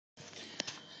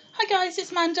Hi guys,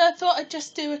 it's Amanda. Thought I'd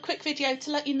just do a quick video to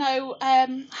let you know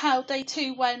how day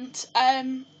 2 went.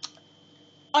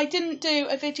 I didn't do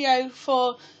a video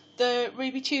for the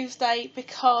Ruby Tuesday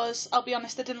because I'll be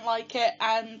honest, I didn't like it,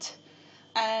 and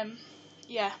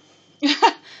yeah.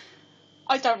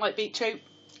 I don't like beetroot.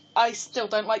 I still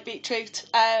don't like beetroot.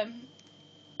 I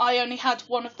only had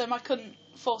one of them. I couldn't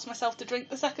force myself to drink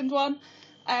the second one,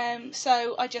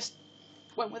 so I just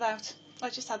went without.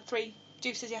 I just had 3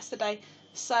 juices yesterday.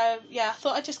 So yeah, I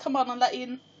thought I'd just come on and let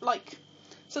you,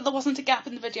 so there wasn't a gap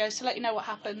in the video, to let you know what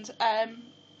happened.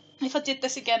 If I did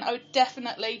this again, I would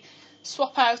definitely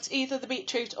swap out either the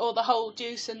beetroot or the whole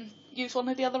juice and use one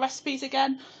of the other recipes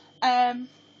again.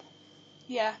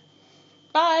 Yeah,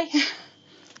 bye.